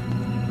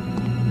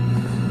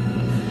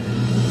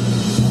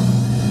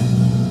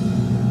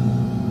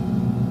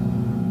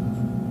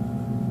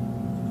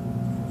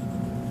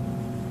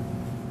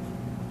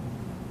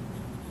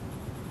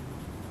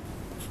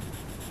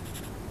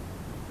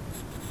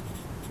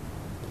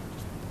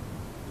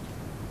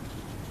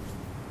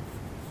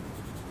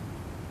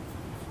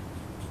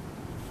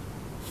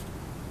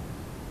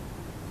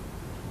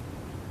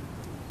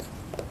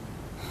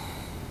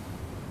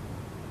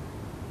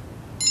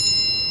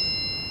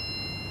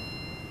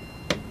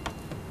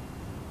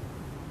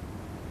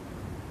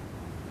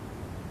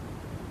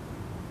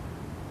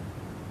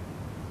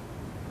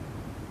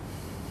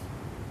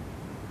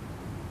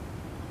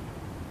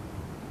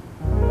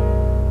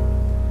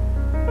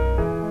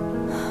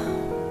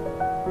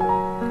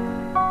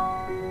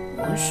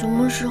什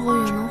么时候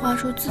也能画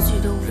出自己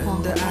的无黄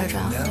和爆炸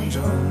黑？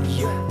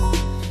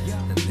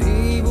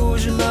你不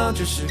是猫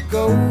就是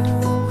狗，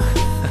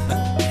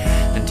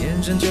人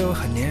天生就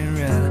很粘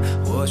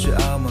人，或是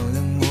傲慢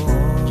冷漠。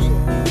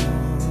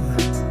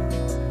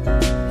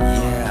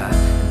Yeah，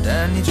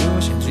 但你出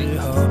现之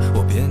后，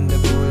我变得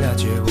不了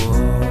解我。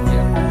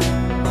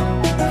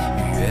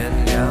原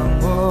谅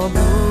我不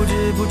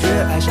知不觉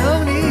爱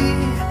上你，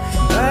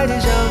白天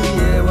想你，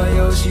夜玩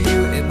游戏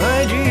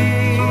UMIG。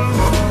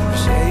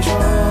谁说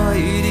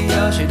一定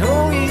要谁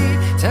同意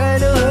才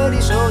能和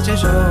你手牵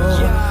手环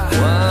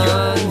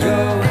游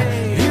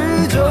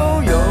宇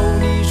宙？有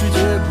你世界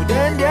不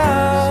单调，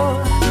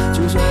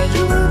就算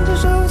只闻着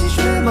手机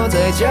学猫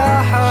在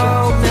家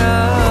浩渺，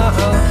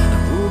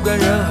不管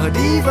任何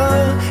地方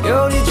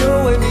有你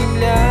就会明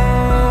了。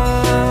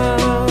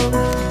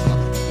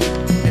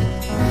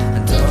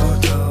偷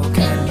偷看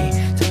你，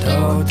再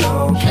偷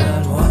偷看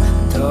我，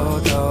偷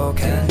偷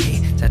看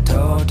你，再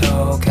偷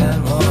偷看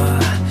我。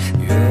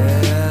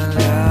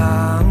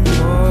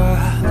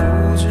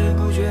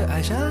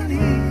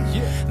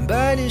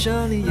白天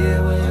想你，夜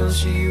玩游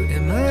戏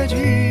UMIG。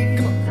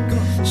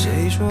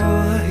谁说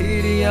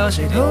一定要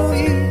谁同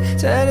意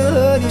才能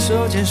和你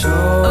手牵手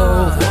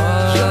环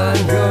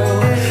游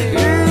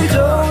宇宙？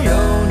有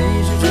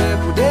你是绝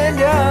不单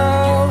调，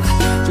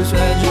就算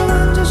只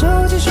闻着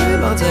手机学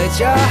猫在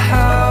家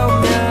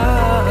浩渺，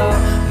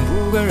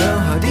不管任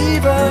何地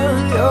方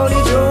有你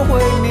就会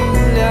明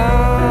了。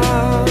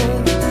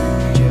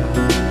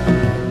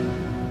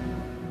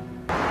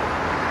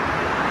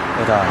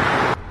老大，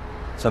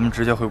咱们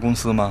直接回公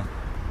司吗？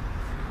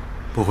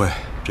不会，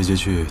直接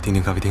去丁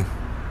丁咖啡厅。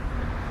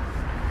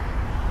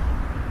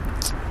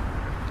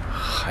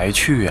还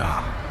去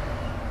呀？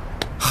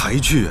还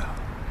去啊？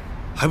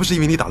还不是因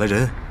为你打了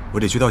人，我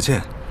得去道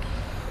歉。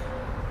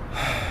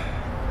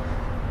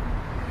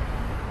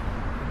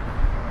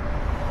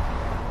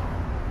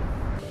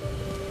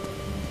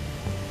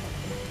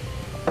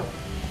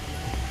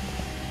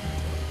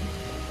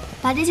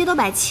把这些都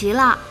摆齐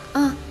了，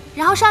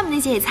然后上面那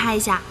些也擦一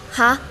下。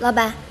好，老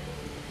板。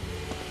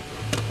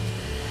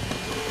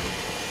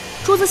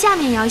桌子下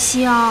面也要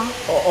吸哦。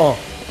哦。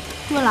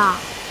对了，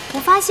我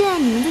发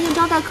现你们最近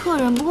招待客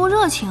人不够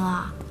热情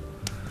啊。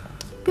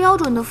标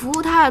准的服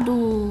务态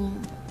度，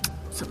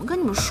怎么跟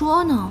你们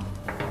说呢？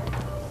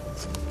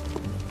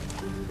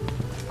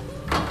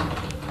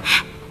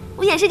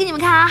我演示给你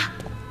们看啊。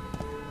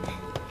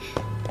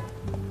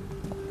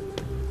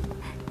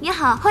你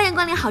好，欢迎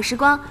光临好时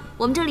光，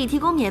我们这里提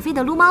供免费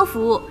的撸猫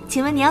服务，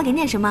请问你要点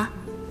点什么？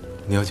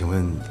你要请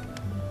问，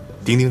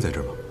丁丁在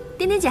这儿吗？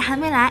丁丁姐还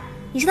没来，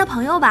你是她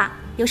朋友吧？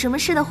有什么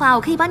事的话，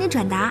我可以帮你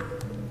转达。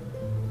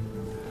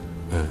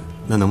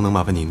那能不能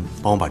麻烦您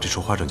帮我把这束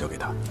花转交给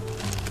她？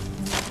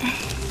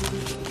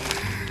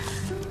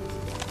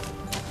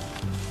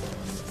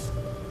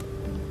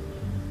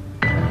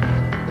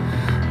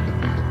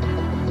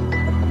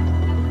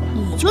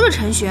你就是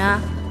陈璇？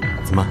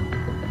怎么，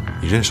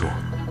你认识我？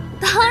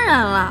当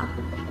然了，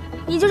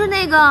你就是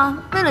那个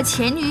为了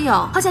前女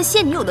友抛下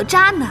现女友的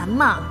渣男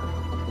嘛。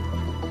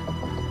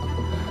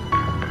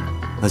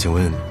那请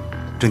问，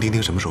郑丁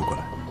丁什么时候过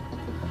来？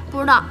不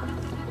知道。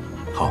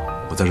好，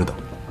我在这等。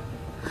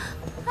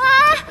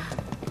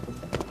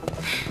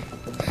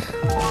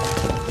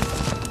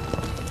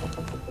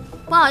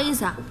不好意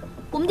思啊，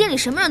我们店里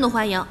什么人都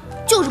欢迎，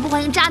就是不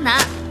欢迎渣男。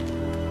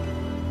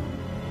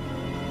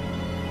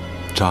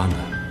渣男？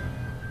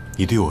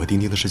你对我和丁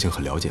丁的事情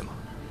很了解吗？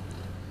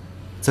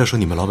再说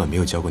你们老板没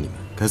有教过你们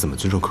该怎么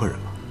尊重客人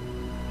吗？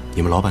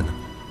你们老板呢？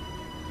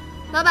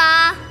老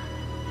板，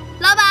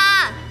老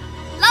板，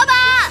老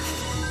板，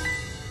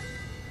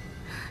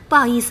不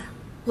好意思，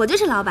我就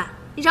是老板，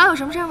你找我有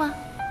什么事吗？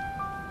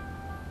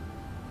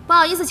不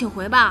好意思，请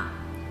回吧，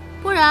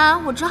不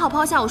然我只好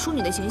抛下我淑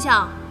女的形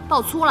象，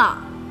爆粗了。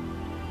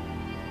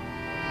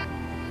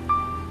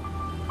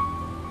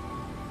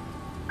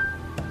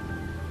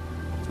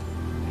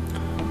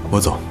我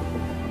走。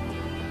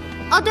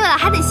哦，对了，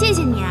还得谢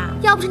谢你啊！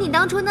要不是你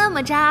当初那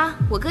么渣，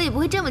我哥也不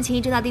会这么轻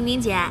易追到丁丁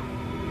姐。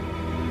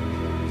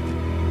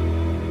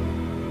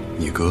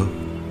你哥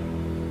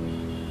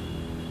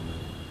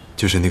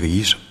就是那个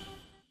医生。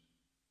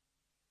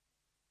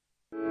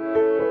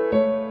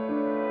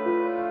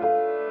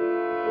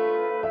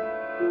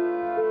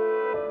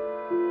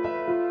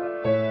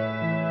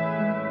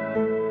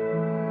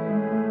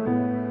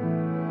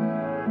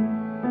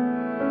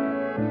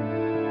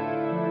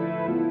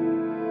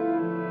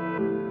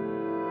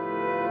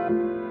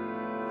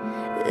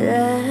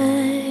爱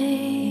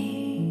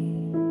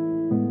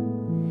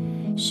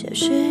消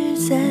失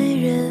在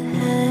人海，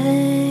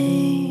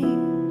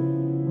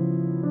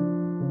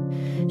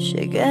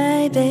谁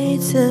该被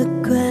责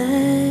怪？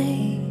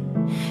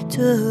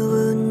多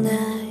无奈，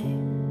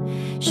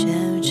笑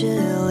着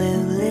流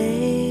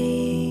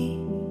泪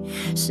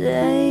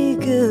 ，Say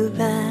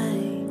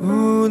goodbye。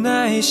无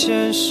奈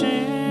现实，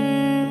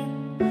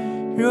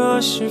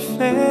若是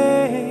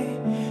非，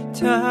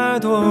太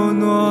多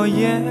诺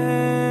言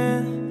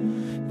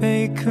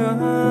被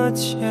搁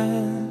浅，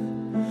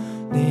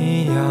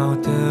你要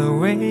的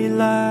未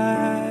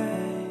来，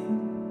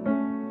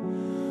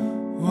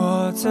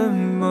我怎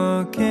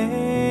么给？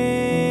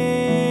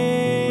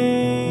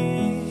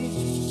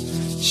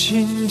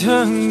心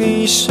疼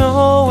你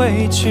受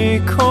委屈，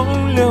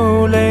空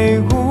流泪，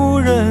无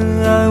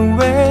人安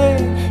慰。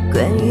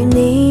关于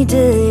你的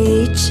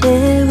一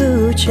切，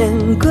无权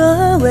过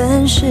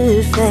问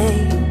是非。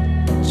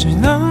只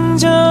能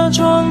假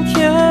装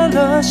铁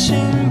了心，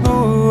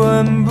不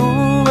闻不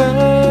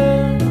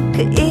问，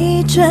可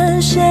一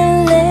转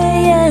身泪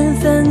眼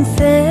纷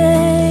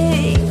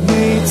飞。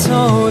你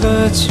走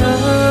的这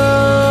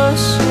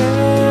些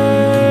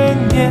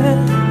年，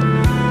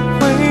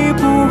会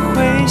不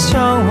会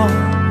想我？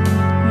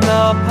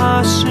哪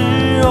怕是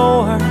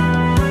偶尔，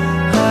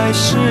还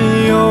是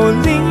有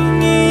另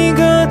一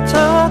个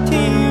他替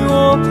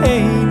我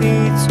陪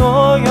你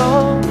左右？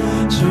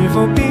是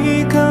否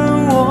比跟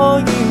我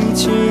一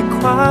起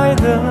快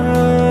乐？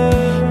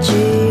距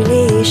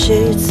离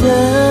是则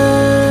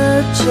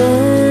真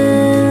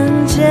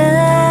假，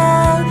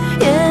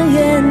远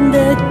远的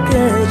隔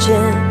着，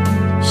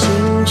心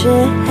却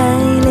还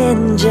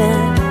连着。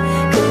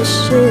可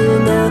是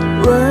呢，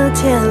我眺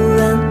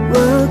望，我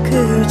哭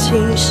泣，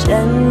想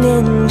念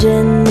着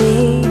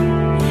你，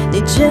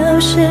你就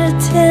是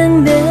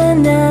天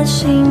边那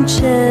星辰，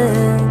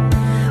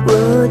我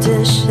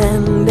的伤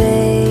悲。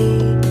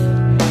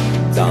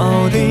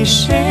到底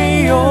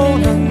谁又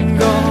能